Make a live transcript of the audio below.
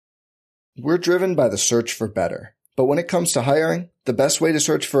We're driven by the search for better. But when it comes to hiring, the best way to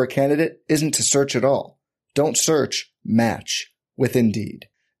search for a candidate isn't to search at all. Don't search, match with Indeed.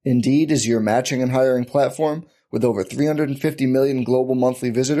 Indeed is your matching and hiring platform with over 350 million global monthly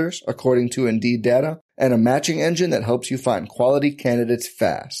visitors, according to Indeed data, and a matching engine that helps you find quality candidates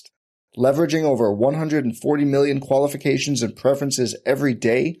fast. Leveraging over 140 million qualifications and preferences every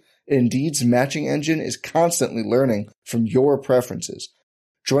day, Indeed's matching engine is constantly learning from your preferences.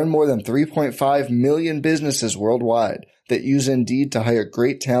 Join more than 3.5 million businesses worldwide that use Indeed to hire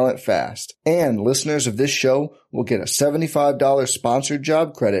great talent fast. And listeners of this show will get a $75 sponsored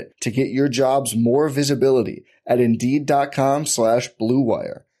job credit to get your jobs more visibility at Indeed.com/Blue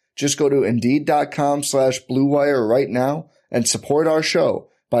Wire. Just go to Indeed.com/Blue Wire right now and support our show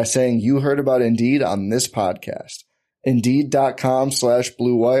by saying you heard about Indeed on this podcast.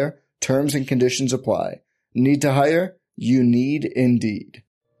 Indeed.com/Blue Wire. Terms and conditions apply. Need to hire? You need Indeed.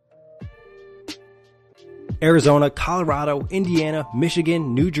 Arizona, Colorado, Indiana,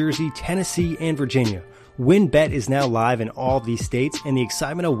 Michigan, New Jersey, Tennessee, and Virginia. WynnBET is now live in all of these states, and the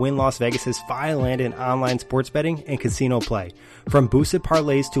excitement of Wynn Las Vegas' finally landed in online sports betting and casino play. From boosted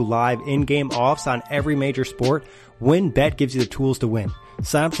parlays to live in-game offs on every major sport, WynnBET gives you the tools to win.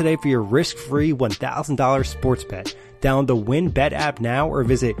 Sign up today for your risk-free $1,000 sports bet. Download the WynnBET app now or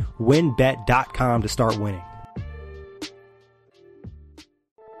visit wynnbet.com to start winning.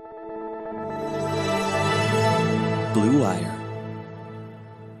 Blue Wire.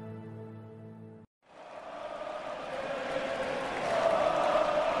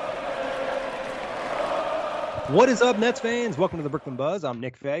 What is up, Nets fans? Welcome to the Brooklyn Buzz. I'm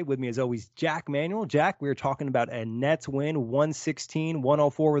Nick Fay. With me, as always, Jack Manuel. Jack, we are talking about a Nets win,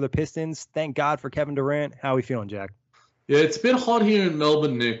 116-104 with the Pistons. Thank God for Kevin Durant. How are we feeling, Jack? Yeah, it's been hot here in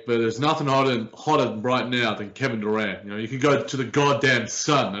Melbourne, Nick, but there's nothing hotter right now than Kevin Durant. You know, you could go to the goddamn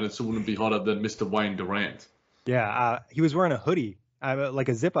sun and it still wouldn't be hotter than Mr. Wayne Durant. Yeah, he was wearing a hoodie, like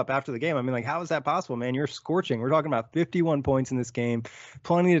a zip-up after the game. I mean, like, how is that possible, man? You're scorching. We're talking about 51 points in this game.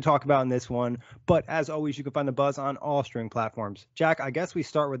 Plenty to talk about in this one. But as always, you can find the Buzz on all streaming platforms. Jack, I guess we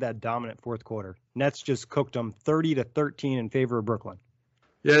start with that dominant fourth quarter. Nets just cooked them 30-13 in favor of Brooklyn.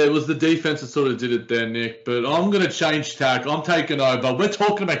 Yeah, it was the defense that sort of did it there, Nick. But I'm going to change tack. I'm taking over. We're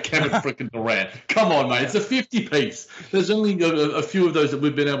talking about Kevin freaking Durant. Come on, mate. It's a 50-piece. There's only a few of those that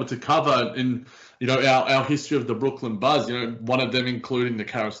we've been able to cover in, you know, our history of the Brooklyn Buzz. You know, one of them including the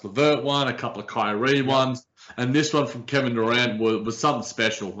Karis LeVert one, a couple of Kyrie ones. And this one from Kevin Durant was something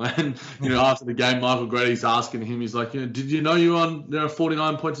special. And, you know, after the game, Michael Grady's asking him, he's like, you know, did you know you were on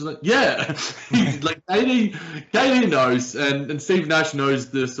 49 points? He's like, yeah. Like, KD knows. And Steve Nash knows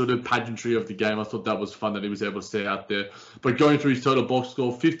the sort of pageantry of the game. I thought that was fun that he was able to stay out there. But going through his total box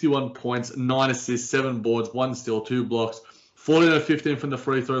score, 51 points, 9 assists, 7 boards, 1 steal, 2 blocks. 14 of 15 from the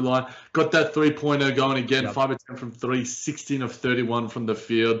free throw line. Got that three-pointer going again, 5 of 10 from 3, 16 of 31 from the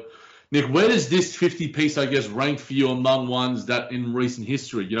field. Nick, where does this 50-piece, I guess, rank for you among ones that in recent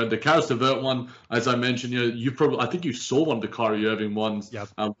history? You know, the Karis LeVert one, as I mentioned, you know, I think you saw one of the Kyrie Irving ones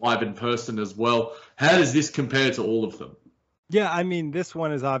live in person as well. How does this compare to all of them? Yeah, I mean, this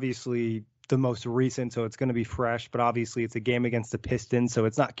one is obviously the most recent, so it's going to be fresh, but obviously it's a game against the Pistons, so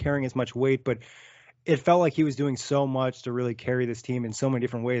it's not carrying as much weight, but it felt like he was doing so much to really carry this team in so many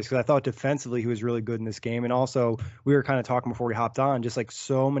different ways, because I thought defensively he was really good in this game. And also, we were kind of talking before we hopped on, just like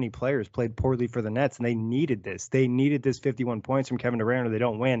so many players played poorly for the Nets, and they needed this. They needed this 51 points from Kevin Durant or they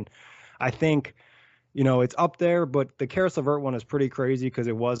don't win. I think, you know, it's up there, but the Karis LeVert one is pretty crazy because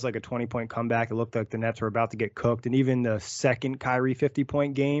it was like a 20-point comeback. It looked like the Nets were about to get cooked. And even the second Kyrie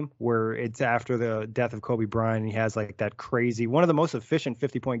 50-point game, where it's after the death of Kobe Bryant, and he has like that crazy, one of the most efficient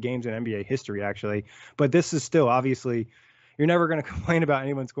 50-point games in NBA history, actually. But this is still, obviously, you're never going to complain about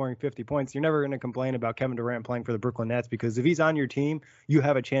anyone scoring 50 points. You're never going to complain about Kevin Durant playing for the Brooklyn Nets, because if he's on your team, you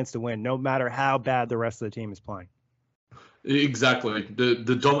have a chance to win, no matter how bad the rest of the team is playing. Exactly.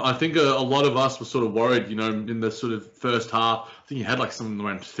 I think a lot of us were sort of worried, you know, in the sort of first half. I think he had like something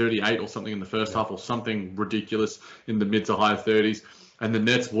around 38 or something in the first half, or something ridiculous in the mid to high 30s. And the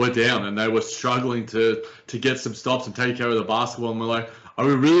Nets were down and they were struggling to get some stops and take care of the basketball. And we're like, are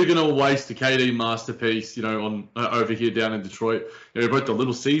we really going to waste a KD masterpiece, you know, on over here down in Detroit? You know, he broke the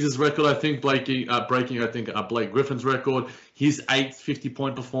Little Caesars record, I think, breaking Blake Griffin's record. His 8th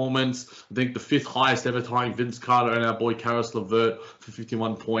 50-point performance. I think the 5th highest ever, tying Vince Carter and our boy Karis LeVert for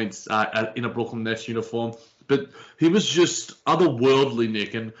 51 points in a Brooklyn Nets uniform. But he was just otherworldly,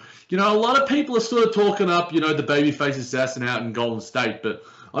 Nick. And, you know, a lot of people are sort of talking up, you know, the babyface assassin out in Golden State. But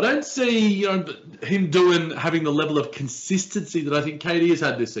I don't see him having the level of consistency that I think KD has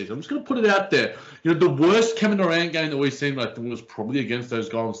had this season. I'm just going to put it out there. The worst Kevin Durant game that we've seen, I think, was probably against those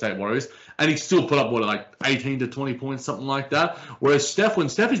Golden State Warriors, and he still put up 18 to 20 points, something like that. Whereas Steph, when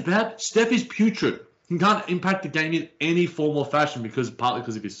Steph is bad, Steph is putrid. He can't impact the game in any form or fashion partly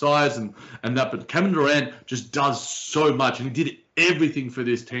because of his size and that. But Kevin Durant just does so much, and he did everything for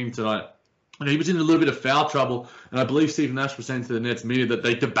this team tonight. And he was in a little bit of foul trouble, and I believe Steve Nash was saying to the Nets media that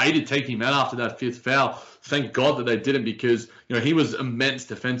they debated taking him out after that fifth foul. Thank God that they didn't, because he was immense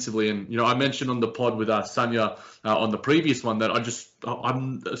defensively. And I mentioned on the pod with Sanya on the previous one that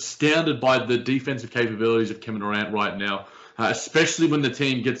I'm astounded by the defensive capabilities of Kevin Durant right now, especially when the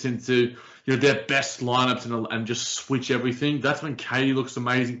team gets into their best lineups and just switch everything. That's when Katie looks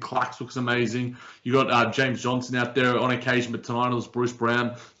amazing. Clarks looks amazing. You got James Johnson out there on occasion, but tonight it was Bruce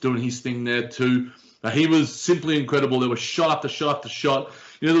Brown doing his thing there too. He was simply incredible. There was shot after shot after shot.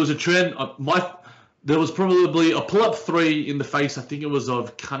 There was a trend. There was probably a pull-up three in the face, I think it was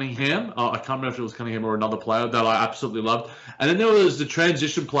of Cunningham. I can't remember if it was Cunningham or another player that I absolutely loved. And then there was the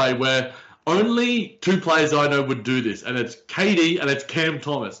transition play where only two players I know would do this, and it's KD and it's Cam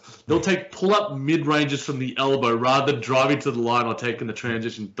Thomas. They'll take pull-up mid-ranges from the elbow rather than driving to the line or taking the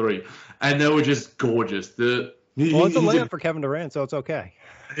transition three. And they were just gorgeous. It's a layup for Kevin Durant, so it's okay.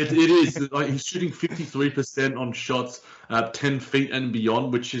 It is. He's shooting 53% on shots 10 feet and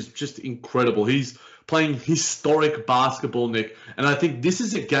beyond, which is just incredible. He's playing historic basketball, Nick. And I think this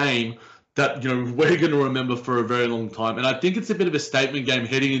is a game that we're going to remember for a very long time. And I think it's a bit of a statement game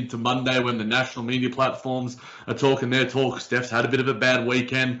heading into Monday when the national media platforms are talking their talk. Steph's had a bit of a bad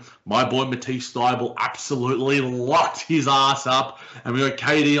weekend. My boy Matisse Thybulle absolutely locked his ass up. And we got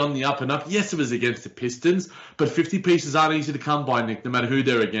KD on the up and up. Yes, it was against the Pistons, but 50 pieces aren't easy to come by, Nick, no matter who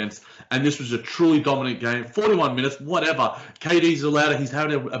they're against. And this was a truly dominant game. 41 minutes, whatever. KD's allowed. He's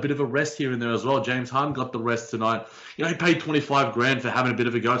having a bit of a rest here and there as well. James Harden got the rest tonight. He paid $25,000 for having a bit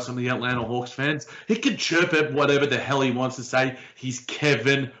of a go at some of the Atlanta Hawks fans. He can chirp at whatever the hell he wants to say. He's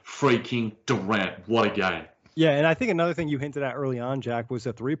Kevin freaking Durant. What a game. Yeah, and I think another thing you hinted at early on, Jack, was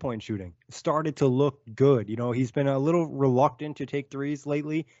the three-point shooting. It started to look good. He's been a little reluctant to take threes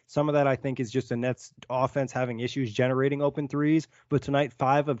lately. Some of that, I think, is just the Nets offense having issues generating open threes. But tonight,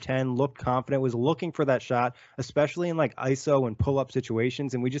 5 of 10, looked confident, was looking for that shot, especially in ISO and pull-up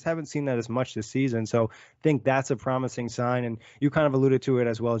situations. And we just haven't seen that as much this season. So I think that's a promising sign. And you kind of alluded to it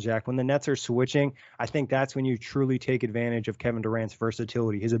as well, Jack. When the Nets are switching, I think that's when you truly take advantage of Kevin Durant's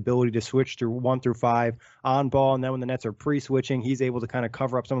versatility, his ability to switch through 1 through 5 on ball, and then when the Nets are pre-switching, he's able to kind of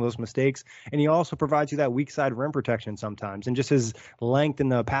cover up some of those mistakes. And he also provides you that weak side rim protection sometimes. And just his length in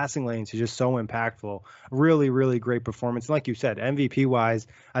the passing lanes is just so impactful. Really, really great performance. And like you said, MVP-wise,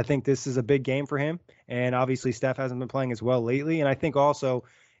 I think this is a big game for him. And obviously, Steph hasn't been playing as well lately. And I think also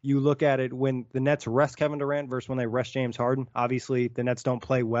you look at it when the Nets rest Kevin Durant versus when they rest James Harden. Obviously, the Nets don't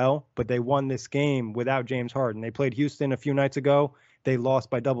play well, but they won this game without James Harden. They played Houston a few nights ago. They lost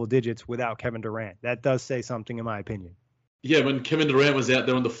by double digits without Kevin Durant. That does say something, in my opinion. Yeah, when Kevin Durant was out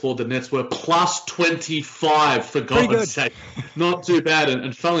there on the floor, the Nets were plus 25, for God's sake. Not too bad.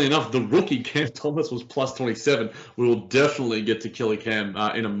 And funnily enough, the rookie, Cam Thomas, was plus 27. We will definitely get to Killer Cam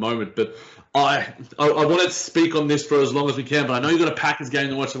in a moment. But I want to speak on this for as long as we can, but I know you've got a Packers game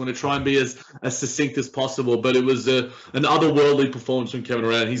to watch. I'm going to try and be as succinct as possible. But it was an otherworldly performance from Kevin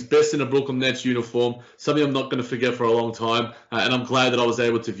Durant. He's best in a Brooklyn Nets uniform, something I'm not going to forget for a long time. And I'm glad that I was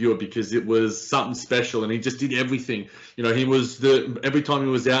able to view it because it was something special, and he just did everything. He was every time he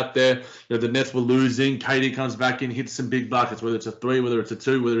was out there, the Nets were losing. KD comes back in, hits some big buckets, whether it's a 3, whether it's a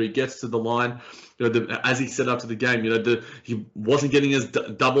 2, whether he gets to the line. As he set up to the game, he wasn't getting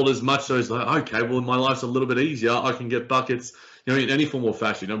doubled as much. So he's like, okay, well, my life's a little bit easier. I can get buckets, in any form or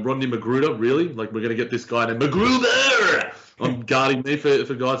fashion. Rodney Magruder, really? We're going to get this guy named Magruder on guarding me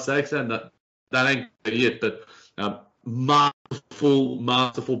for God's sakes. And that ain't it, but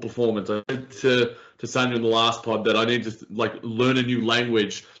masterful performance. I said to Sanya in the last pod that I need to learn a new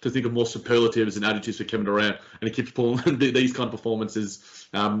language to think of more superlatives and adjectives for Kevin Durant, and he keeps pulling these kind of performances.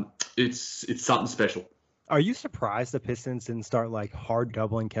 It's something special. Are you surprised the Pistons didn't start hard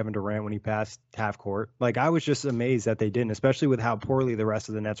doubling Kevin Durant when he passed half court? I was just amazed that they didn't, especially with how poorly the rest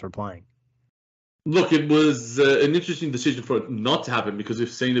of the Nets were playing. Look, it was an interesting decision for it not to happen because we've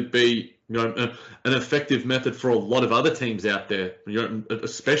seen it be an effective method for a lot of other teams out there,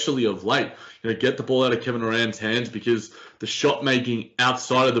 especially of late. Get the ball out of Kevin Durant's hands because the shot making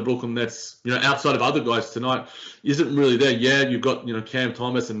outside of the Brooklyn Nets, outside of other guys tonight, isn't really there. Yeah, you've got Cam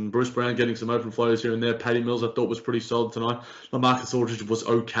Thomas and Bruce Brown getting some open floaters here and there. Patty Mills I thought was pretty solid tonight. LaMarcus Aldridge was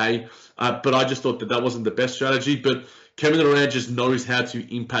okay, but I just thought that wasn't the best strategy. But Kevin Durant just knows how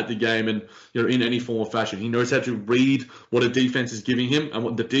to impact the game, and in any form or fashion. He knows how to read what a defense is giving him, and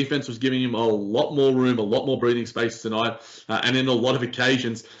what the defense was giving him a lot more room, a lot more breathing space tonight, and in a lot of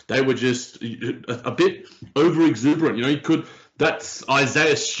occasions they were just a bit over exuberant. He could. That's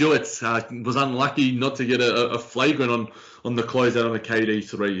Isaiah Stewart was unlucky not to get a flagrant on the closeout on the KD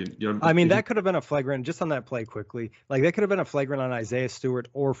three. I mean, that could have been a flagrant just on that play quickly. Like, that could have been a flagrant on Isaiah Stewart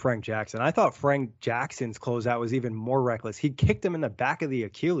or Frank Jackson. I thought Frank Jackson's closeout was even more reckless. He kicked him in the back of the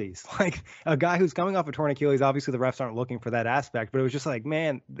Achilles. Like, a guy who's coming off a torn Achilles, obviously the refs aren't looking for that aspect, but it was just like,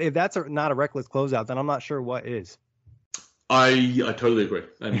 man, if that's not a reckless closeout, then I'm not sure what is. I totally agree.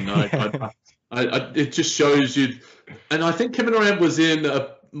 And it just shows you. And I think Kevin Durant was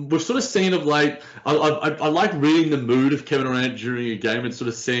we've sort of seen of late. I like reading the mood of Kevin Durant during a game and sort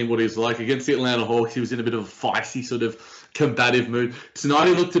of seeing what he's like. Against the Atlanta Hawks, he was in a bit of a feisty sort of combative mood. Tonight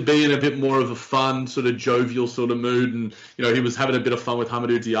he looked to be in a bit more of a fun, sort of jovial sort of mood, and he was having a bit of fun with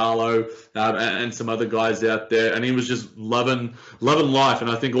Hamidou Diallo and some other guys out there, and he was just loving life. And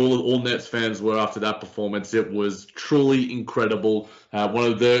I think all Nets fans were after that performance. It was truly incredible.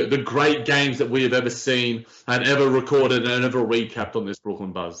 One of the great games that we have ever seen and ever recorded and ever recapped on this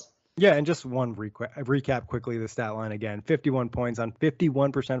Brooklyn Buzz. Yeah, and just one recap quickly, the stat line again. 51 points on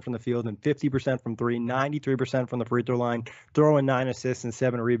 51% from the field and 50% from three, 93% from the free throw line, throwing 9 assists and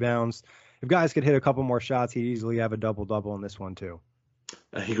 7 rebounds. If guys could hit a couple more shots, he'd easily have a double-double in this one too.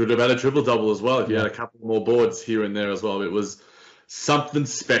 He could have had a triple-double as well if he had a couple more boards here and there as well. It was something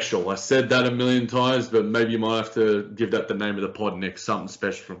special. I said that a million times, but maybe you might have to give that the name of the pod, Nick. Something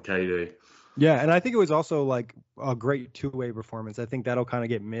special from KD. Yeah, and I think it was also like a great two-way performance. I think that'll kind of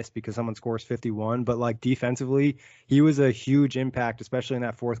get missed because someone scores 51, but like defensively, he was a huge impact, especially in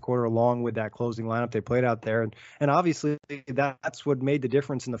that fourth quarter, along with that closing lineup they played out there. And obviously that's what made the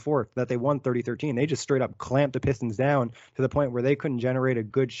difference in the fourth, that they won 30-13. They just straight up clamped the Pistons down to the point where they couldn't generate a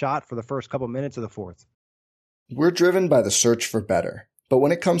good shot for the first couple minutes of the fourth. We're driven by the search for better. But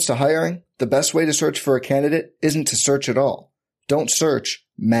when it comes to hiring, the best way to search for a candidate isn't to search at all. Don't search,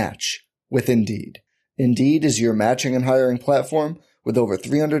 match with Indeed. Indeed is your matching and hiring platform with over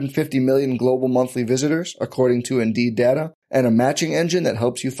 350 million global monthly visitors, according to Indeed data, and a matching engine that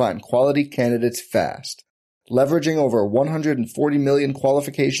helps you find quality candidates fast. Leveraging over 140 million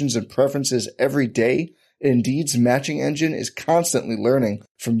qualifications and preferences every day, Indeed's matching engine is constantly learning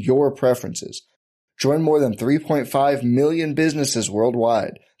from your preferences. Join more than 3.5 million businesses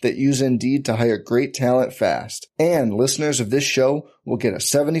worldwide that use Indeed to hire great talent fast. And listeners of this show will get a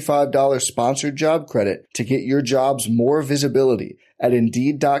 $75 sponsored job credit to get your jobs more visibility at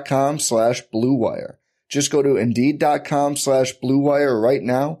Indeed.com/Blue Wire. Just go to Indeed.com/Blue Wire right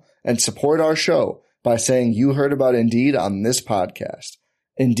now and support our show by saying you heard about Indeed on this podcast.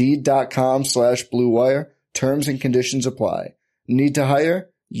 Indeed.com/Blue Wire. Terms and conditions apply. Need to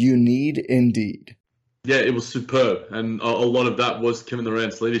hire? You need Indeed. Yeah, it was superb, and a lot of that was Kevin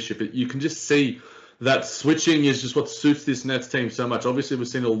Durant's leadership. You can just see that switching is just what suits this Nets team so much. Obviously, we've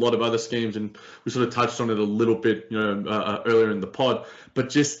seen a lot of other schemes, and we sort of touched on it a little bit, earlier in the pod. But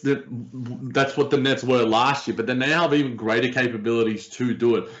just that's what the Nets were last year. But they now have even greater capabilities to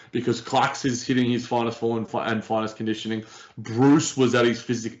do it because Clark's is hitting his finest form and finest conditioning. Bruce was at his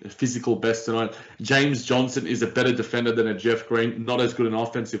physical best tonight. James Johnson is a better defender than a Jeff Green. Not as good an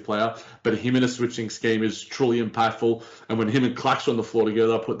offensive player, but him in a switching scheme is truly impactful. And when him and Clark's on the floor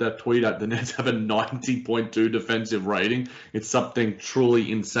together, I put that tweet out. The Nets have a 90.2 defensive rating. It's something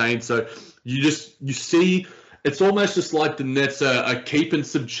truly insane. So you see. It's almost just like the Nets are keeping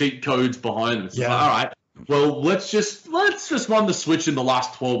some cheat codes behind them. It's like, all right, well, let's just run the switch in the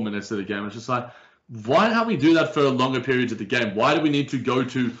last 12 minutes of the game. It's just like, why can't we do that for longer periods of the game? Why do we need to go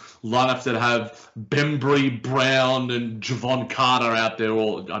to lineups that have Bembry, Brown, and Javon Carter out there?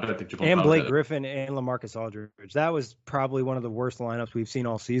 Or I don't think Javon and Carter Blake Griffin and LaMarcus Aldridge. That was probably one of the worst lineups we've seen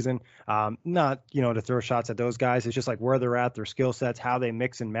all season. Not to throw shots at those guys. It's just like where they're at, their skill sets, how they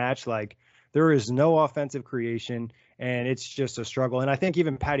mix and match. Like, there is no offensive creation, and it's just a struggle. And I think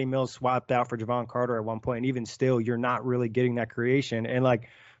even Patty Mills swapped out for Javon Carter at one point, and even still, you're not really getting that creation. And, like,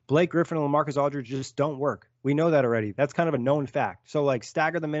 Blake Griffin and LaMarcus Aldridge just don't work. We know that already. That's kind of a known fact. So, like,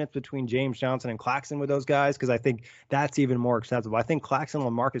 stagger the minutes between James Johnson and Claxton with those guys because I think that's even more acceptable. I think Claxton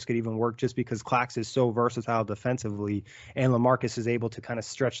and LaMarcus could even work just because Clax is so versatile defensively, and LaMarcus is able to kind of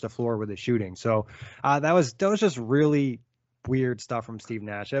stretch the floor with his shooting. So that was just really weird stuff from Steve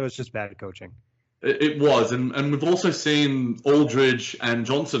Nash. That was just bad coaching. It was, and we've also seen Aldridge and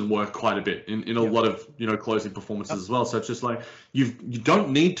Johnson work quite a bit in a lot of closing performances as well. So it's just like you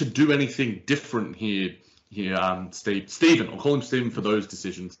don't need to do anything different here, Stephen. I'll call him Stephen for those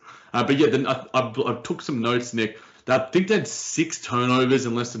decisions. But yeah, then I took some notes, Nick. I think they had 6 turnovers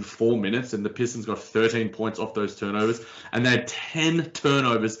in less than 4 minutes, and the Pistons got 13 points off those turnovers, and they had 10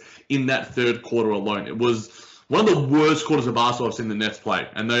 turnovers in that third quarter alone. It was one of the worst quarters of basketball I've seen the Nets play,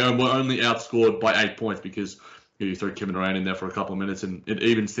 and they were only outscored by 8 points because you throw Kevin Durant in there for a couple of minutes, and it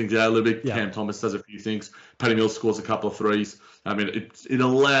evens things out a little bit. Yeah. Cam Thomas does a few things. Patty Mills scores a couple of threes. I mean, it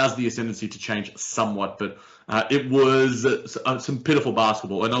allows the ascendancy to change somewhat, but it was some pitiful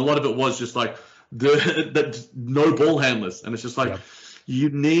basketball, and a lot of it was just like the no ball handlers, and it's just like you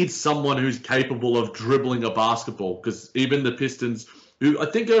need someone who's capable of dribbling a basketball, because even the Pistons, who I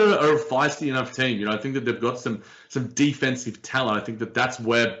think are a feisty enough team, I think that they've got some defensive talent. I think that that's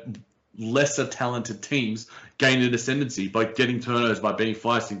where lesser talented teams gain an ascendancy, by getting turnovers, by being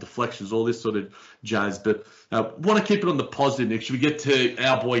feisty, deflections, all this sort of jazz. But want to keep it on the positive, Nick. Should we get to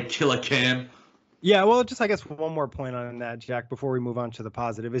our boy Killer Cam? Yeah, well, just I guess one more point on that, Jack, before we move on to the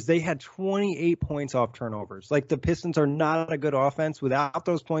positive, is they had 28 points off turnovers. Like, the Pistons are not a good offense. Without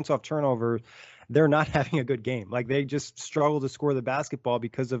those points off turnovers, they're not having a good game. Like, they just struggle to score the basketball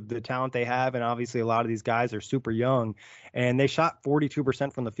because of the talent they have. And obviously a lot of these guys are super young, and they shot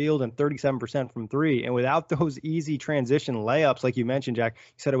 42% from the field and 37% from three. And without those easy transition layups, like you mentioned, Jack,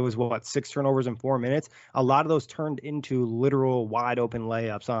 you said it was 6 turnovers in 4 minutes. A lot of those turned into literal wide open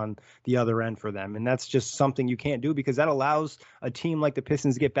layups on the other end for them. And that's just something you can't do, because that allows a team like the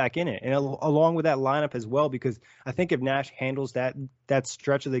Pistons to get back in it. And along with that lineup as well, because I think if Nash handles that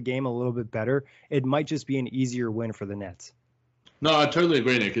stretch of the game a little bit better, it might just be an easier win for the Nets. No, I totally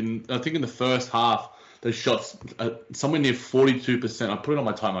agree, Nick. And I think in the first half, they shot somewhere near 42%. I put it on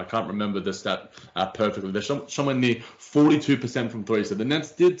my timer. I can't remember the stat perfectly. They're somewhere near 42% from three. So the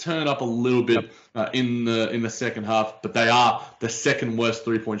Nets did turn up a little bit in the second half, but they are the second worst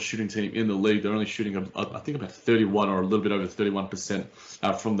three-point shooting team in the league. They're only shooting, I think, about 31 or a little bit over 31%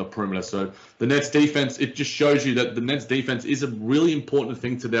 from the perimeter. So the Nets defense, it just shows you that the Nets defense is a really important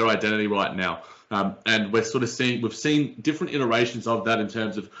thing to their identity right now. And we've seen different iterations of that in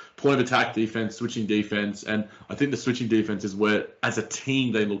terms of point of attack defense, switching defense, and I think the switching defense is where, as a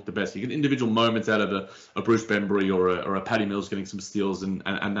team, they look the best. You get individual moments out of a Bruce Bembry or a Patty Mills getting some steals and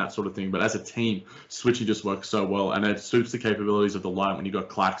that sort of thing, but as a team, switching just works so well, and it suits the capabilities of the line when you got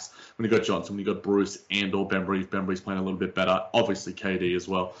Clax, when you got Johnson, when you got Bruce and or Bembry. Bembry's playing a little bit better, obviously KD as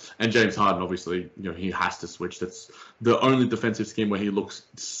well, and James Harden, obviously, he has to switch. That's the only defensive scheme where he looks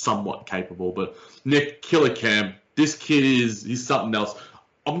somewhat capable. But Nick, Killer Cam, this kid he's something else.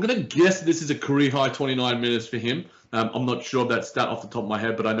 I'm going to guess this is a career high 29 minutes for him. I'm not sure of that stat off the top of my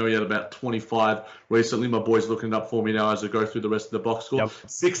head, but I know he had about 25 recently. My boy's looking it up for me now as I go through the rest of the box score.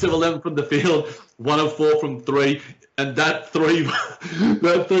 6 of 11 from the field, 1 of 4 from three. And that three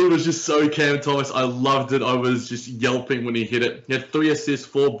was just so Cam Thomas. I loved it. I was just yelping when he hit it. He had 3 assists,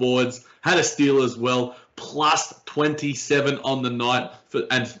 4 boards, had a steal as well, plus 27 on the night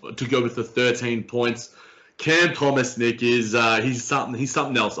and to go with the 13 points. Cam Thomas, Nick, he's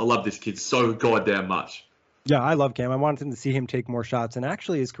something else. I love this kid so goddamn much. Yeah, I love Cam. I wanted to see him take more shots. And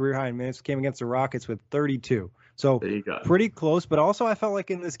actually, his career high in minutes came against the Rockets with 32. So pretty close. But also, I felt like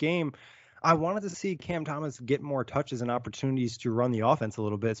in this game, I wanted to see Cam Thomas get more touches and opportunities to run the offense a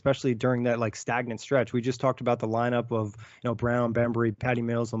little bit, especially during that stagnant stretch. We just talked about the lineup of Brown, Bembry, Patty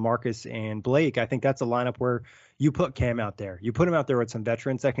Mills, LaMarcus, and Blake. I think that's a lineup where you put Cam out there. You put him out there with some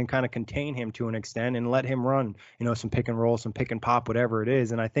veterans that can kind of contain him to an extent and let him run, some pick and roll, some pick and pop, whatever it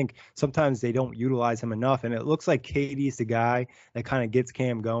is. And I think sometimes they don't utilize him enough. And it looks like KD's the guy that kind of gets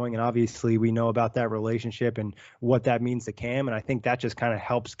Cam going. And obviously we know about that relationship and what that means to Cam. And I think that just kind of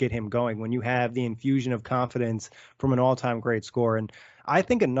helps get him going when you have the infusion of confidence from an all-time great scorer. And I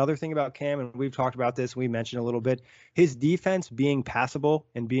think another thing about Cam, and we've talked about this, we mentioned a little bit, his defense being passable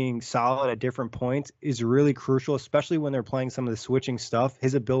and being solid at different points is really crucial, especially when they're playing some of the switching stuff.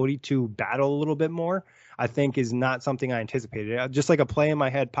 His ability to battle a little bit more, I think, is not something I anticipated. Just like a play in my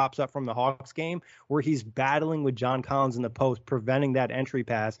head pops up from the Hawks game where he's battling with John Collins in the post, preventing that entry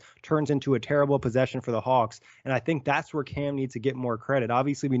pass, turns into a terrible possession for the Hawks. And I think that's where Cam needs to get more credit.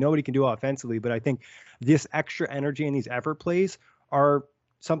 Obviously, we know what he can do offensively, but I think this extra energy in these effort plays are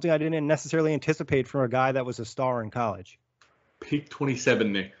something I didn't necessarily anticipate from a guy that was a star in college. Pick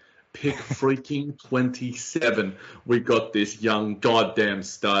 27, Nick. Pick freaking 27. We got this young goddamn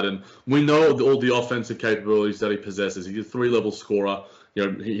stud, and we know all the offensive capabilities that he possesses. He's a 3-level scorer.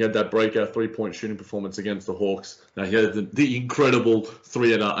 He had that breakout 3-point shooting performance against the Hawks He had the incredible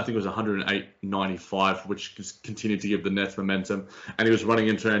three at, I think it was 108.95, which just continued to give the Nets momentum. And he was running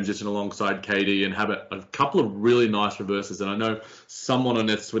in transition alongside KD and have a couple of really nice reverses. And I know someone on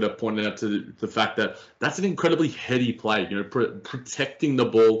Nets Twitter pointed out to the fact that that's an incredibly heady play, protecting the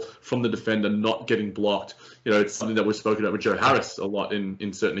ball from the defender, not getting blocked. It's something that we've spoken about with Joe Harris a lot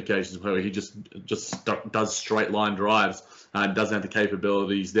in certain occasions where he just does straight line drives and doesn't have the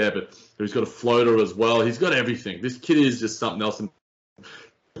capabilities there, but he's got a floater as well. He's got everything. This kid is just something else. And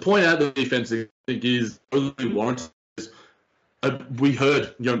to point out the defense, I think, is totally warranted. We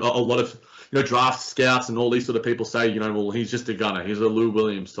heard, a lot of, draft scouts and all these sort of people say, well, he's just a gunner. He's a Lou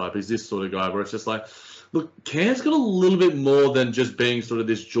Williams type. He's this sort of guy where it's just like, look, Cam's got a little bit more than just being sort of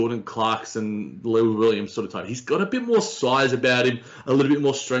this Jordan Clarkson, Lou Williams sort of type. He's got a bit more size about him, a little bit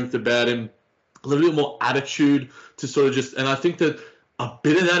more strength about him, a little bit more attitude to sort of just, and I think that a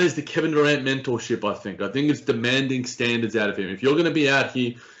bit of that is the Kevin Durant mentorship, I think it's demanding standards out of him. If you're going to be out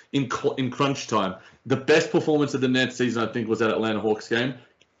here in crunch time, the best performance of the Nets season, I think, was that Atlanta Hawks game.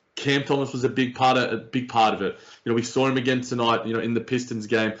 Cam Thomas was a big part of it. We saw him again tonight, in the Pistons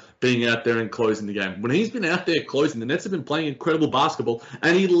game, being out there and closing the game. When he's been out there closing, the Nets have been playing incredible basketball,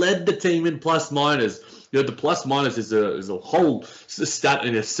 and he led the team in plus minus. The plus minus is a whole stat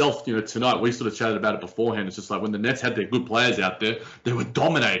in itself. Tonight we sort of chatted about it beforehand. It's just like when the Nets had their good players out there, they were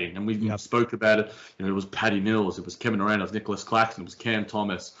dominating, and we spoke about it. It was Patty Mills, it was Kevin Durant, it was Nicholas Claxton, it was Cam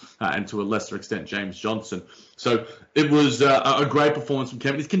Thomas, and to a lesser extent James Johnson. So it was a great performance from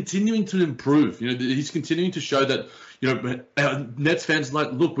Kevin. He's continuing to improve. He's continuing to show that. Nets fans are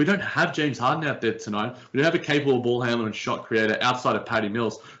like, look, we don't have James Harden out there tonight. We don't have a capable ball handler and shot creator outside of Patty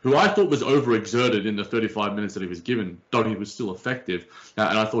Mills, who I thought was overexerted in the 35 minutes that he was given, though he was still effective.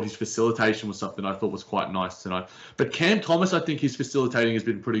 And I thought his facilitation was something I thought was quite nice tonight. But Cam Thomas, I think his facilitating has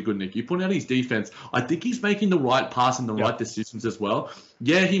been pretty good, Nick. You point out his defense. I think he's making the right pass and the right decisions as well.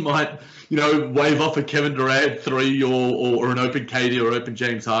 Yeah, he might, wave off a Kevin Durant three or an open KD or open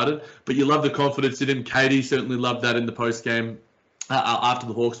James Harden, but you love the confidence in him. KD certainly loved that in the post game after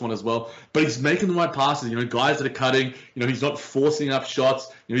the Hawks one as well. But he's making the right passes. Guys that are cutting. He's not forcing up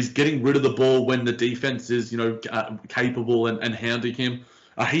shots. He's getting rid of the ball when the defense is capable and hounding him.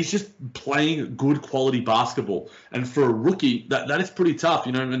 He's just playing good quality basketball, and for a rookie, that is pretty tough.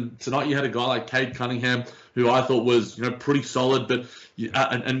 And tonight you had a guy like Cade Cunningham, who I thought was pretty solid, but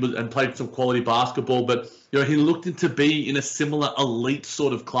and played some quality basketball. But he looked to be in a similar elite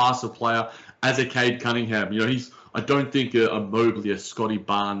sort of class of player as a Cade Cunningham. I don't think a Mobley, a Scotty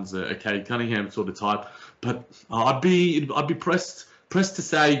Barnes, a Cade Cunningham sort of type, but I'd be pressed to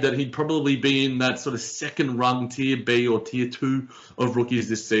say that he'd probably be in that sort of second rung tier B or tier 2 of rookies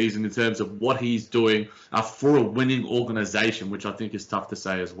this season in terms of what he's doing for a winning organization, which I think is tough to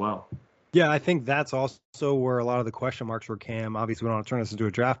say as well. Yeah, I think that's also where a lot of the question marks were Cam. Obviously, we don't want to turn this into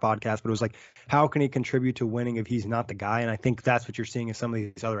a draft podcast, but it was like, how can he contribute to winning if he's not the guy? And I think that's what you're seeing in some of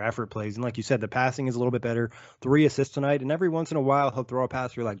these other effort plays. And like you said, the passing is a little bit better. 3 assists tonight, and every once in a while he'll throw a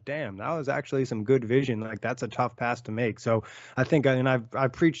pass where you're like, damn, that was actually some good vision. Like, that's a tough pass to make. So I think, and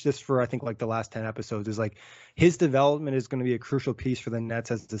I've preached this for, I think, like the last 10 episodes, is like, his development is going to be a crucial piece for the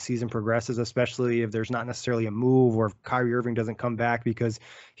Nets as the season progresses, especially if there's not necessarily a move or if Kyrie Irving doesn't come back, because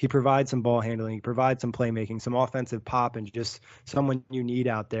he provides some ball handling, he provides some playmaking, some offensive pop, and just someone you need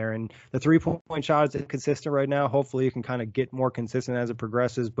out there. And the 3-point shot is consistent right now. Hopefully it can kind of get more consistent as it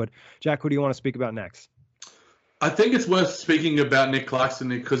progresses. But Jack, who do you want to speak about next? I think it's worth speaking about Nick Claxton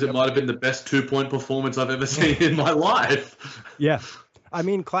because it might have been the best 2-point performance I've ever seen in my life. Yeah. I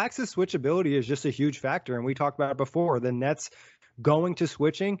mean, Clax's switchability is just a huge factor, and we talked about it before. The Nets going to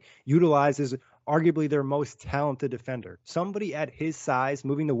switching utilizes arguably their most talented defender. Somebody at his size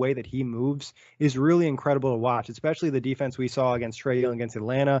moving the way that he moves is really incredible to watch, especially the defense we saw against Trae Young against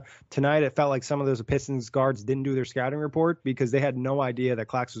Atlanta. Tonight, it felt like some of those Pistons guards didn't do their scouting report because they had no idea that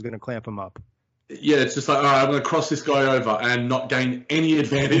Clax was going to clamp him up. Yeah, it's just like, all right, I'm going to cross this guy over and not gain any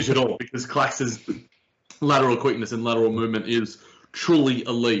advantage at all because Clax's lateral quickness and lateral movement is truly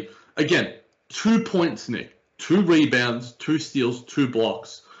elite. Again, 2 points, Nick, 2 rebounds, 2 steals, 2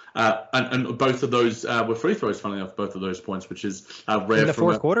 blocks, and both of those were free throws. Funnily enough, both of those points, which is rare in the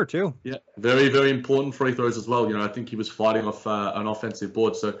fourth quarter too. Yeah, very, very important free throws as well. I think he was fighting off an offensive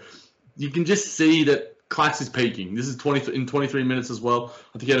board, so you can just see that Clax is peaking. This is in 23 minutes as well.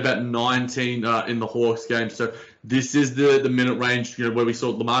 I think he had about 19 in the Hawks game. So This is the minute range, where we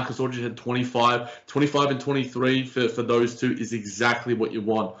saw LaMarcus Aldridge had 25 and 23 for those two is exactly what you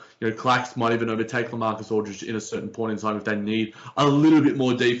want. Clax might even overtake LaMarcus Aldridge in a certain point in time if they need a little bit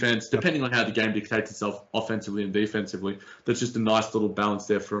more defense, depending on how the game dictates itself offensively and defensively. That's just a nice little balance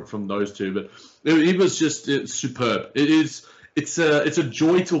there from those two. But it was just superb. It's a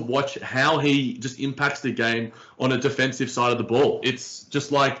joy to watch how he just impacts the game on a defensive side of the ball. It's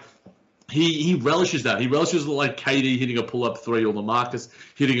just like he relishes that. He relishes like KD hitting a pull-up three or LaMarcus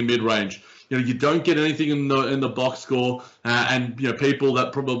hitting a mid-range. You don't get anything in the box score, and people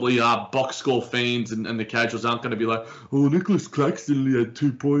that probably are box score fiends and the casuals aren't going to be like, oh, Nicholas Claxton only had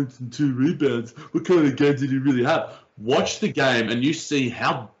 2 points and 2 rebounds. What kind of game did he really have? Watch the game and you see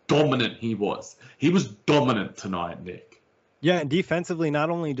how dominant he was. He was dominant tonight, Nick. Yeah, and defensively,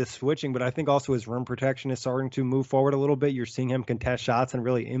 not only just switching, but I think also his rim protection is starting to move forward a little bit. You're seeing him contest shots and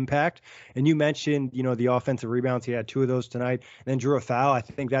really impact. And you mentioned, the offensive rebounds. He had 2 of those tonight, and then drew a foul. I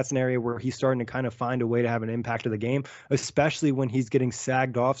think that's an area where he's starting to kind of find a way to have an impact of the game, especially when he's getting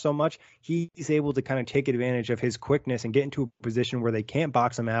sagged off so much. He's able to kind of take advantage of his quickness and get into a position where they can't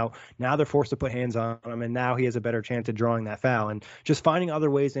box him out. Now they're forced to put hands on him, and now he has a better chance of drawing that foul and just finding other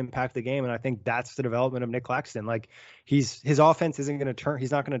ways to impact the game. And I think that's the development of Nick Claxton. Like, his offense isn't going to turn.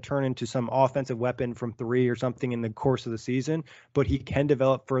 He's not going to turn into some offensive weapon from 3 or something in the course of the season, but he can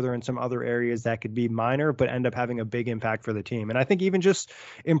develop further in some other areas that could be minor, but end up having a big impact for the team. And I think even just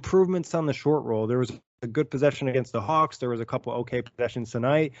improvements on the short roll. There was a good possession against the Hawks. There was a couple okay possessions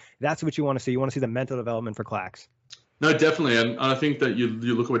tonight. That's what you want to see. You want to see the mental development for Clax. No, definitely. And I think that you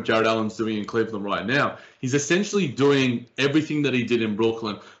look at what Jared Allen's doing in Cleveland right now. He's essentially doing everything that he did in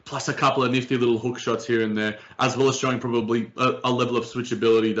Brooklyn, plus a couple of nifty little hook shots here and there, as well as showing probably a level of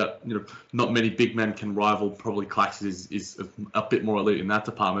switchability that not many big men can rival. Probably Clax is a bit more elite in that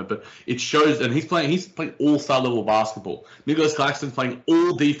department. But it shows, and he's playing all-star level basketball. Nicholas Claxton's playing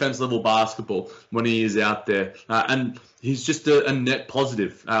all defense level basketball when he is out there. And he's just a net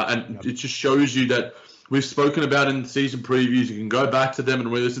positive. It just shows you that we've spoken about in season previews. You can go back to them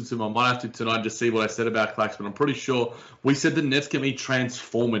and re-listen to them. I might have to tonight just see what I said about Claxton. I'm pretty sure we said the Nets can be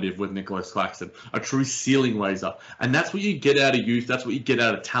transformative with Nicholas Claxton, a true ceiling raiser. And that's what you get out of youth. That's what you get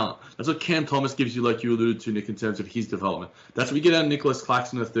out of talent. That's what Cam Thomas gives you, like you alluded to, Nick, in terms of his development. That's what you get out of Nicholas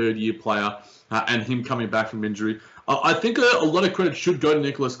Claxton, a third-year player, and him coming back from injury. I think a lot of credit should go to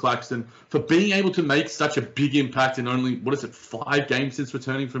Nicholas Claxton for being able to make such a big impact in only, 5 games since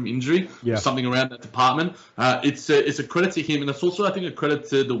returning from injury? Yeah. Something around that department. It's a credit to him, and it's also, I think, a credit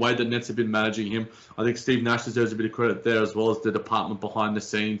to the way the Nets have been managing him. I think Steve Nash deserves a bit of credit there, as well as the department behind the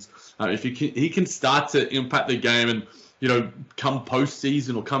scenes. If he can start to impact the game and come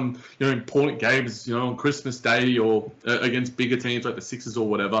postseason or come, important games, on Christmas Day or against bigger teams like the Sixers or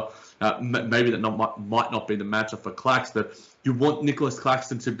whatever, maybe that might not be the matchup for Clax, but you want Nicholas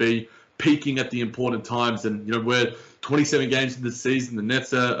Claxton to be peaking at the important times. And, we're 27 games into the season. The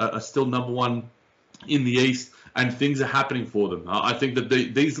Nets are still number 1 in the East, and things are happening for them. I think that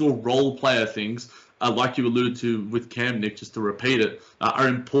these little role player things, like you alluded to with Cam, Nick, just to repeat it, are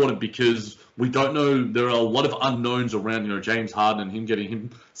important because we don't know. There are a lot of unknowns around, James Harden and him getting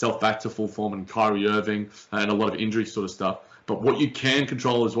himself back to full form, and Kyrie Irving and a lot of injury sort of stuff. But what you can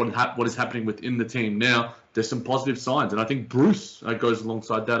control is what is happening within the team now. There's some positive signs, and I think Bruce goes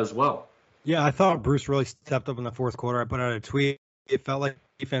alongside that as well. Yeah, I thought Bruce really stepped up in the fourth quarter. I put out a tweet. It felt like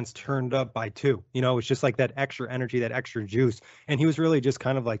defense turned up by 2. It was just like that extra energy, that extra juice. And he was really just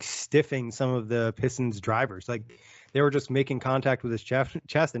kind of like stiffing some of the Pistons drivers. Like, they were just making contact with his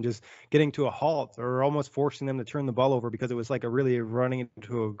chest and just getting to a halt, or almost forcing them to turn the ball over, because it was like really running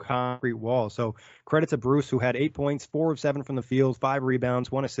into a concrete wall. So credit to Bruce, who had 8 points, 4 of 7 from the field, 5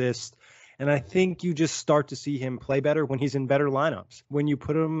 rebounds, 1 assist. And I think you just start to see him play better when he's in better lineups. When you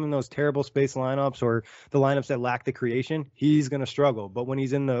put him in those terrible space lineups, or the lineups that lack the creation, he's going to struggle. But when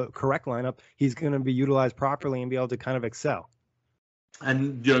he's in the correct lineup, he's going to be utilized properly and be able to kind of excel.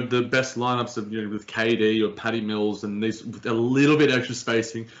 And, the best lineups of, with KD or Patty Mills, and these with a little bit extra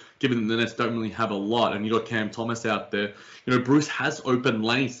spacing, given that the Nets don't really have a lot, and you got Cam Thomas out there, Bruce has open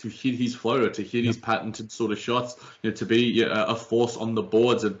lanes to hit his floater, to hit his patented sort of shots, to be a force on the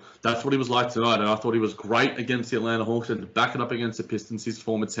boards. And that's what he was like tonight. And I thought he was great against the Atlanta Hawks, and to back it up against the Pistons, his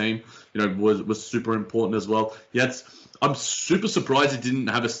former team, was super important as well. Yet, I'm super surprised he didn't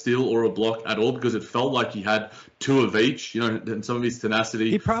have a steal or a block at all, because it felt like he had 2 of each, and some of his tenacity.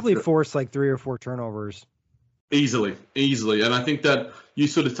 He probably forced like 3 or 4 turnovers. Easily. And I think that you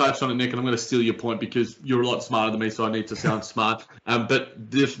sort of touched on it, Nick, and I'm going to steal your point because you're a lot smarter than me, so I need to sound smart. But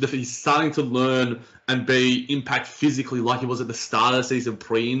he's starting to learn and be impact physically like he was at the start of the season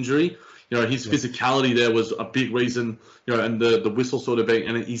pre-injury. His physicality there was a big reason, and the whistle sort of being,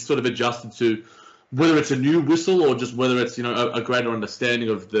 and he's sort of adjusted to whether it's a new whistle or just whether it's, a greater understanding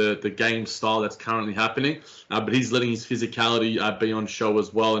of the game style that's currently happening. But he's letting his physicality be on show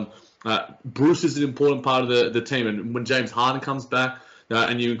as well. And Bruce is an important part of the team. And when James Harden comes back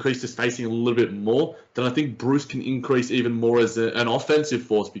and you increase the spacing a little bit more, then I think Bruce can increase even more as an offensive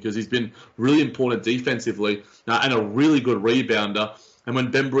force because he's been really important defensively and a really good rebounder. And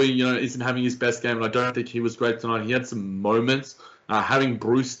when Bembry, isn't having his best game, and I don't think he was great tonight, he had some moments. Having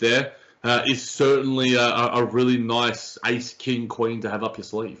Bruce there is certainly a really nice ace, king, queen to have up your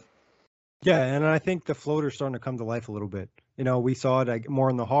sleeve. Yeah, and I think the floater's starting to come to life a little bit. We saw it more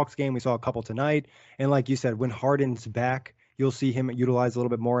in the Hawks game. We saw a couple tonight. And like you said, when Harden's back, you'll see him utilized a little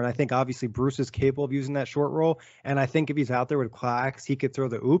bit more. And I think obviously Bruce is capable of using that short roll. And I think if he's out there with Clax, he could throw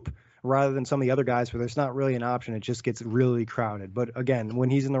the oop rather than some of the other guys where there's not really an option. It just gets really crowded. But again,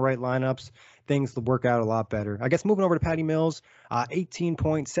 when he's in the right lineups, things work out a lot better. I guess moving over to Patty Mills, 18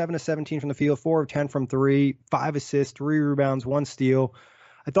 points, 7 of 17 from the field, 4 of 10 from 3, 5 assists, 3 rebounds, 1 steal.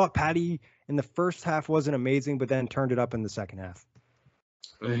 I thought Patty in the first half wasn't amazing, but then turned it up in the second half.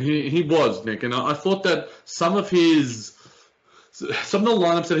 He was, Nick, and I thought that some of the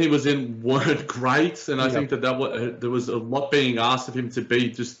lineups that he was in weren't great, and I think that there was a lot being asked of him to be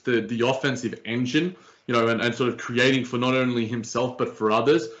just the offensive engine, and sort of creating for not only himself but for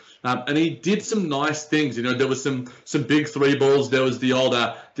others. And he did some nice things. There was some big 3 balls. There was the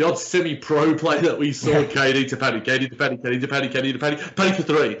old semi-pro play that we saw, KD to Patty, KD to Patty, KD to Patty, KD to Patty, Patty for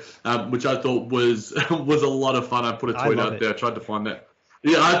 3, which I thought was a lot of fun. I put a tweet out there. I tried to find that.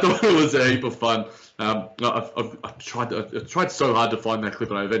 Yeah, I thought it was a heap of fun. I've tried so hard to find that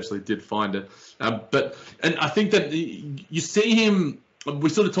clip, and I eventually did find it. And I think that you see him. We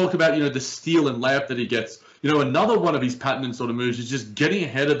sort of talk about the steal and layup that he gets. Another one of his patented sort of moves is just getting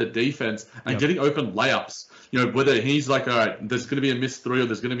ahead of the defense and getting open layups. Whether he's like, all right, there's going to be a missed 3 or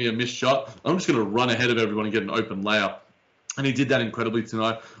there's going to be a missed shot, I'm just going to run ahead of everyone and get an open layup. And he did that incredibly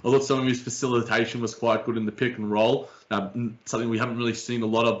tonight. I thought some of his facilitation was quite good in the pick and roll. Something we haven't really seen a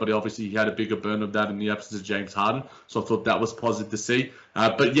lot of, but obviously he had a bigger burn of that in the absence of James Harden. So I thought that was positive to see.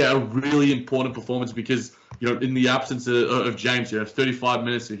 But yeah, a really important performance because, in the absence of James, 35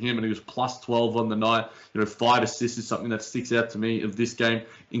 minutes of him and he was plus 12 on the night. 5 assists is something that sticks out to me of this game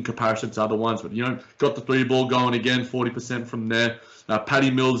in comparison to other ones. But, got the 3 ball going again, 40% from there.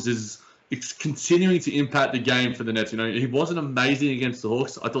 Patty Mills is continuing to impact the game for the Nets. He wasn't amazing against the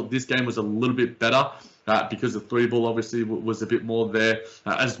Hawks. I thought this game was a little bit better because the 3 ball obviously was a bit more there,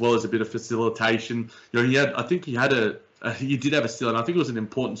 as well as a bit of facilitation. He did have a steal, and I think it was an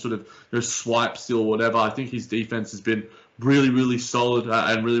important sort of swipe steal or whatever. I think his defense has been really, really solid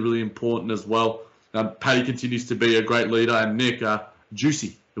and really, really important as well. Patty continues to be a great leader, and Nick,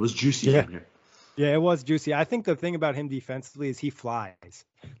 juicy. It was juicy from him. Yeah, it was juicy. I think the thing about him defensively is he flies.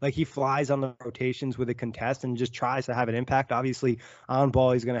 Like he flies on the rotations with a contest and just tries to have an impact. Obviously, on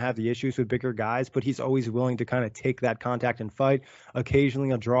ball, he's going to have the issues with bigger guys, but he's always willing to kind of take that contact and fight. Occasionally,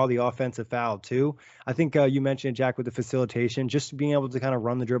 he'll draw the offensive foul too. I think you mentioned, Jack, with the facilitation, just being able to kind of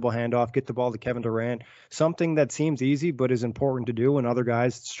run the dribble handoff, get the ball to Kevin Durant, something that seems easy but is important to do, and other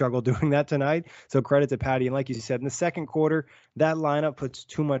guys struggle doing that tonight. So credit to Patty. And like you said, in the second quarter, that lineup puts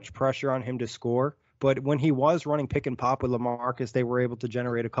too much pressure on him to score. But when he was running pick and pop with LaMarcus, they were able to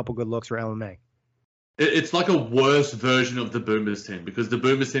generate a couple good looks for LMA. It's like a worse version of the Boomers team because the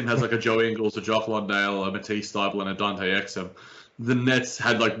Boomers team has like a Joe Ingles, a Jock Landale, a Matisse Thybulle, and a Dante Exum. The Nets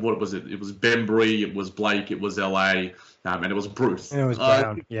had what was it? It was Bembry, it was Blake, it was LA, and it was Bruce. And it was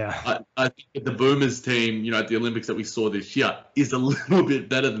Brown, I think the Boomers team, at the Olympics that we saw this year is a little bit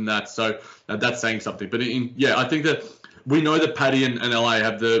better than that. So that's saying something. But I think that we know that Patty and LA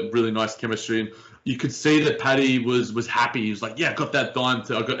have the really nice chemistry. And you could see that Patty was happy. He was like, I got that dime.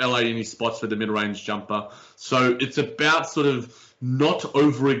 I got LA in his spots for the mid-range jumper. So it's about sort of not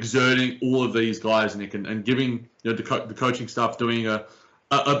overexerting all of these guys, Nick, and giving the coaching staff doing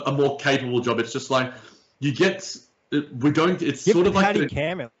a more capable job. It's just like you get it's give sort of Patty like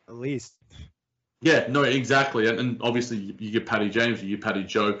Cam at least. Yeah, no, exactly. And obviously you get Patty James, you get Patty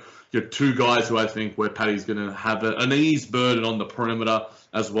Joe. You have 2 guys who I think where Patty's going to have an ease burden on the perimeter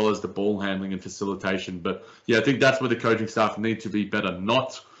as well as the ball handling and facilitation. But, yeah, I think that's where the coaching staff need to be better.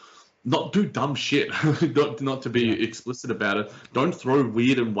 Not not do dumb shit, not to be explicit about it. Don't throw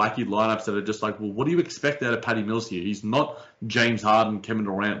weird and wacky lineups that are just like, well, what do you expect out of Patty Mills here? He's not James Harden, Kevin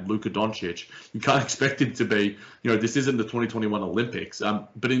Durant, Luka Doncic. You can't expect him to be, this isn't the 2021 Olympics.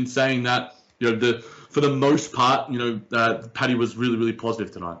 But in saying that, for the most part, Patty was really, really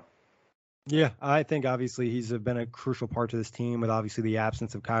positive tonight. Yeah, I think obviously he's been a crucial part to this team with obviously the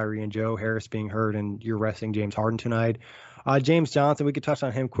absence of Kyrie and Joe Harris being hurt, and you're resting James Harden tonight. James Johnson, we could touch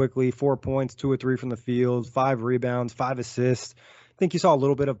on him quickly. 4 points, 2 or 3 from the field, 5 rebounds, 5 assists. I think you saw a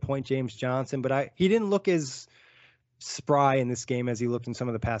little bit of point James Johnson, but he didn't look as spry in this game as he looked in some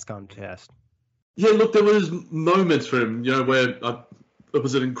of the past contests. Yeah, look, there was moments for him, where it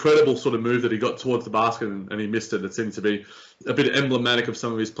was an incredible sort of move that he got towards the basket and he missed it. It seemed to be a bit emblematic of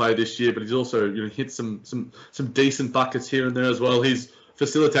some of his play this year, but he's also hit some decent buckets here and there as well. His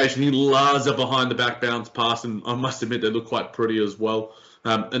facilitation, he loves a behind the back bounce pass, and I must admit they look quite pretty as well.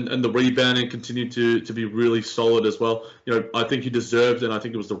 And the rebounding continued to be really solid as well. I think he deserved, and I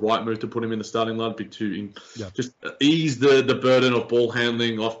think it was the right move to put him in the starting lineup to just ease the burden of ball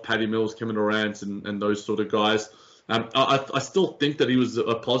handling off Patty Mills, Kevin Durant, and those sort of guys. I still think that he was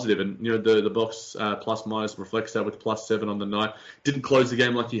a positive, and the box plus minus reflects that with +7 on the night. Didn't close the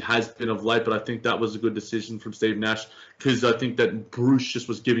game like he has been of late, but I think that was a good decision from Steve Nash, because I think that Bruce just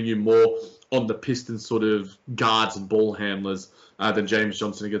was giving you more on the Pistons sort of guards and ball handlers than James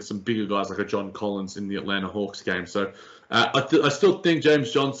Johnson against some bigger guys like a John Collins in the Atlanta Hawks game. So I still think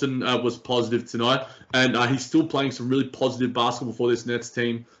James Johnson was positive tonight, and he's still playing some really positive basketball for this Nets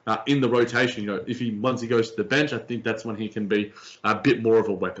team in the rotation. Once he goes to the bench, I think that's when he can be a bit more of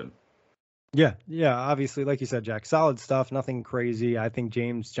a weapon. Yeah, obviously, like you said, Jack, solid stuff, nothing crazy. I think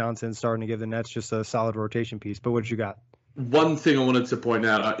James Johnson's starting to give the Nets just a solid rotation piece. But what did you got? One thing I wanted to point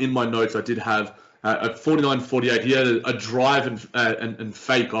out, in my notes, I did have at 49-48, he had a drive and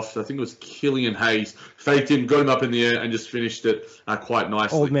fake off. I think it was Killian Hayes. Faked him, got him up in the air, and just finished it quite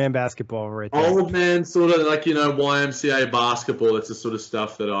nicely. Old man basketball right there. Old man sort of like, YMCA basketball. That's the sort of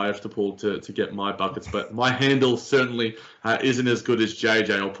stuff that I have to pull to get my buckets. But my handle certainly isn't as good as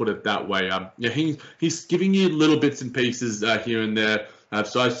JJ, I'll put it that way. He's giving you little bits and pieces here and there.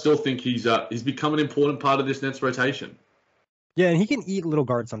 So I still think he's become an important part of this Nets rotation. Yeah, and he can eat little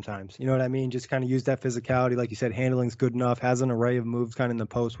guard sometimes. You know what I mean? Just kind of use that physicality. Like you said, handling's good enough. Has an array of moves kind of in the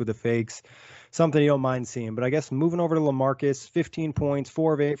post with the fakes. Something you don't mind seeing. But I guess moving over to LaMarcus, 15 points,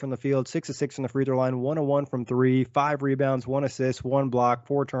 4 of 8 from the field, 6 of 6 from the free throw line, 1 of 1 from 3, 5 rebounds, 1 assist, 1 block,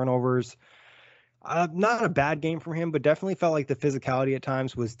 4 turnovers. Not a bad game from him, but definitely felt like the physicality at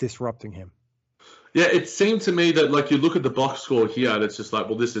times was disrupting him. Yeah, it seemed to me that, like, you look at the box score here, and it's just like,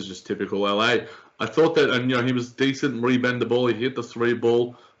 well, this is just typical LA. I thought that, and he was decent, rebound the ball, he hit the 3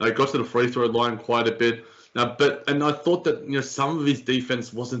 ball, got to the free throw line quite a bit. And I thought that, some of his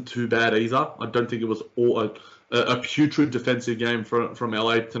defense wasn't too bad either. I don't think it was all a putrid defensive game from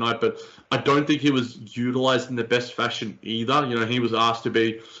LA tonight, but I don't think he was utilized in the best fashion either. He was asked to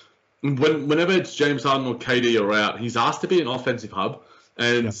be, whenever it's James Harden or KD are out, he's asked to be an offensive hub,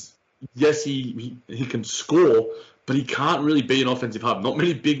 and. Yeah. Yes, he can score, but he can't really be an offensive hub. Not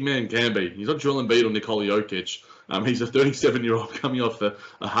many big men can be. He's not Joel Embiid or Nikola Jokic. He's a 37-year-old coming off a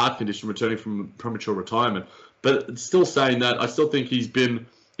heart condition, returning from premature retirement. But still saying that, I still think he's been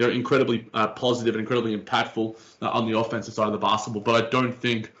incredibly positive and incredibly impactful on the offensive side of the basketball. But I don't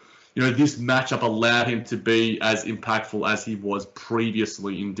think this matchup allowed him to be as impactful as he was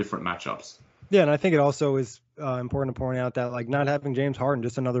previously in different matchups. Yeah, and I think it also is important to point out that, like, not having James Harden,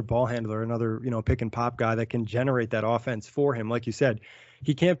 just another ball handler, another, pick and pop guy that can generate that offense for him. Like you said,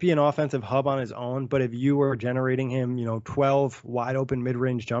 he can't be an offensive hub on his own, but if you are generating him, 12 wide open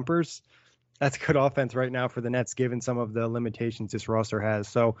mid-range jumpers, that's good offense right now for the Nets, given some of the limitations this roster has.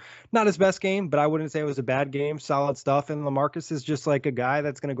 So not his best game, but I wouldn't say it was a bad game. Solid stuff. And LaMarcus is just like a guy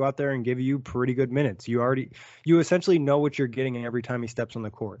that's going to go out there and give you pretty good minutes. You essentially know what you're getting every time he steps on the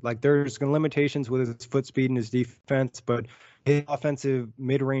court. Like, there's limitations with his foot speed and his defense, but his offensive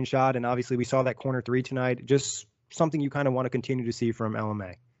mid-range shot, and obviously we saw that corner 3 tonight, just something you kind of want to continue to see from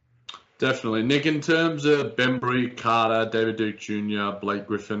LMA. Definitely. Nick, in terms of Bembry, Carter, David Duke Jr., Blake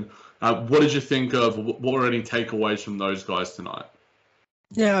Griffin, what did you think of? What were any takeaways from those guys tonight?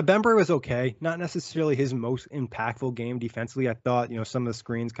 Yeah, Bembry was okay. Not necessarily his most impactful game defensively. I thought, some of the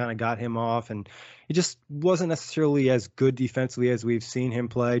screens kind of got him off, and it just wasn't necessarily as good defensively as we've seen him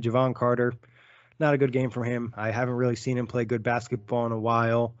play. Javon Carter, not a good game from him. I haven't really seen him play good basketball in a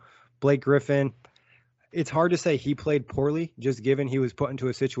while. Blake Griffin, it's hard to say he played poorly, just given he was put into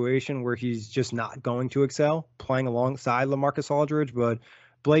a situation where he's just not going to excel, playing alongside LaMarcus Aldridge, but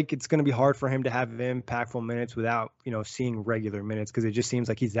Blake, it's going to be hard for him to have impactful minutes without, seeing regular minutes, because it just seems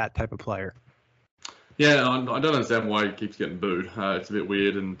like he's that type of player. Yeah, I don't understand why he keeps getting booed. It's a bit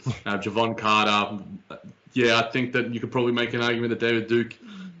weird. And Javon Carter, I think that you could probably make an argument that David Duke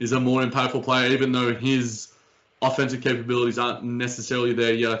is a more impactful player, even though his offensive capabilities aren't necessarily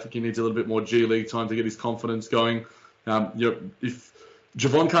there yet. I think he needs a little bit more G League time to get his confidence going. If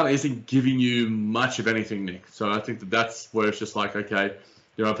Javon Carter isn't giving you much of anything, Nick, so I think that's where it's just like, okay,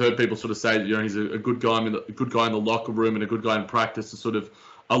 I've heard people sort of say, he's a good guy in the locker room and a good guy in practice to sort of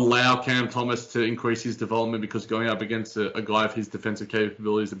allow Cam Thomas to increase his development, because going up against a guy of his defensive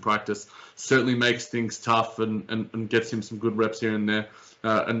capabilities in practice certainly makes things tough and gets him some good reps here and there.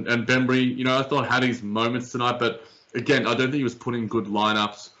 And Bembry, I thought had his moments tonight, but again, I don't think he was putting good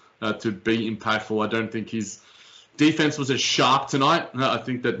lineups to be impactful. I don't think his defense was as sharp tonight. I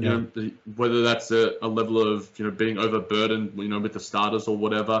think that whether that's a level of being overburdened with the starters or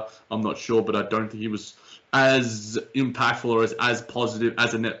whatever, I'm not sure, but I don't think he was as impactful or as positive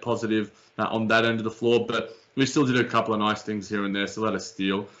as a net positive on that end of the floor. But we still did a couple of nice things here and there. Still had a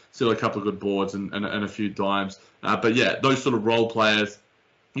steal, still a couple of good boards and a few dimes. But yeah, those sort of role players,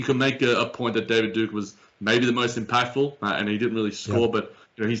 you can make a point that David Duke was maybe the most impactful, and he didn't really score, but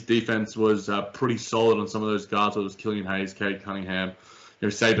his defense was pretty solid on some of those guards. It was Killian Hayes, Cade Cunningham,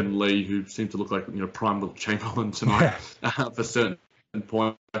 Saban Lee, who seemed to look like prime Will Chamberlain tonight for certain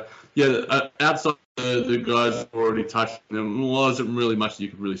points. Outside the guys already touched, there wasn't really much that you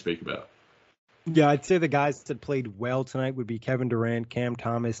could really speak about. Yeah, I'd say the guys that played well tonight would be Kevin Durant, Cam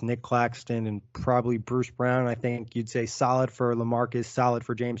Thomas, Nick Claxton, and probably Bruce Brown. I think you'd say solid for LaMarcus, solid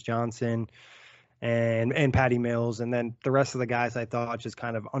for James Johnson, and Patty Mills. And then the rest of the guys I thought just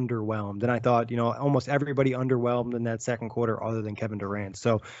kind of underwhelmed. And I thought, almost everybody underwhelmed in that second quarter other than Kevin Durant.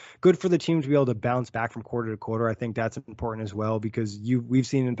 So good for the team to be able to bounce back from quarter to quarter. I think that's important as well, because we've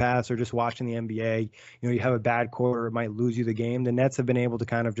seen in the past, or just watching the NBA, you have a bad quarter, it might lose you the game. The Nets have been able to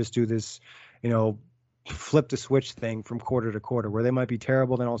kind of just do this, flip the switch thing from quarter to quarter, where they might be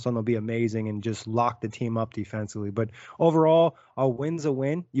terrible, then all of a sudden they'll be amazing and just lock the team up defensively. But overall, a win's a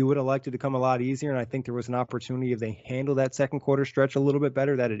win. You would have liked it to come a lot easier, and I think there was an opportunity if they handle that second quarter stretch a little bit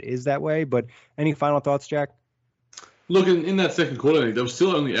better that it is that way. But any final thoughts, Jack? Look, in that second quarter, they were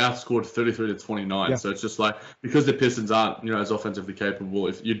still only outscored 33-29. Yeah. So it's just like, because the Pistons aren't, as offensively capable,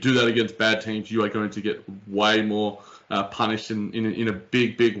 if you do that against bad teams, you are going to get way more punished in a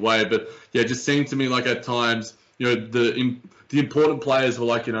big way. But yeah, it just seemed to me like at times, the important players were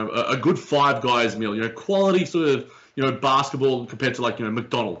like, a good five guys meal, quality sort of, basketball compared to like,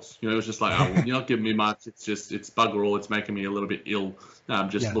 McDonald's. It was just like, you're not giving me much. It's bugger all. It's making me a little bit ill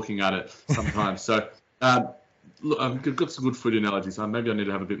looking at it sometimes. So, look, I've got some good food analogies. Maybe I need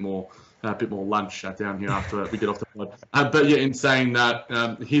to have a bit more lunch down here after we get off the pod. But yeah, in saying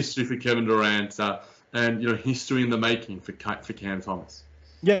that, history for Kevin Durant and history in the making for Cam Thomas.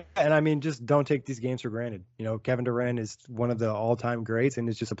 Yeah, and I mean, just don't take these games for granted. Kevin Durant is one of the all-time greats, and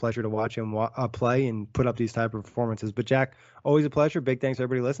it's just a pleasure to watch him play and put up these type of performances. But Jack, always a pleasure. Big thanks to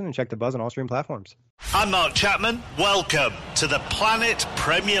everybody listening, and check the Buzz on all stream platforms. I'm Mark Chapman. Welcome to the Planet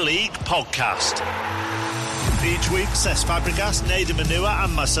Premier League podcast. Each week, Cesc Fabregas, Nader Manua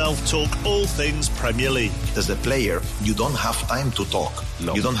and myself talk all things Premier League. As a player, you don't have time to talk.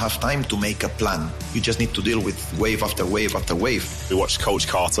 No. You don't have time to make a plan. You just need to deal with wave after wave after wave. We watched Coach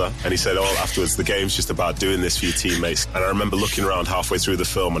Carter, and he said, afterwards, the game's just about doing this for your teammates. And I remember looking around halfway through the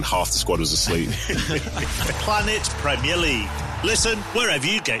film and half the squad was asleep. Planet Premier League. Listen wherever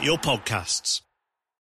you get your podcasts.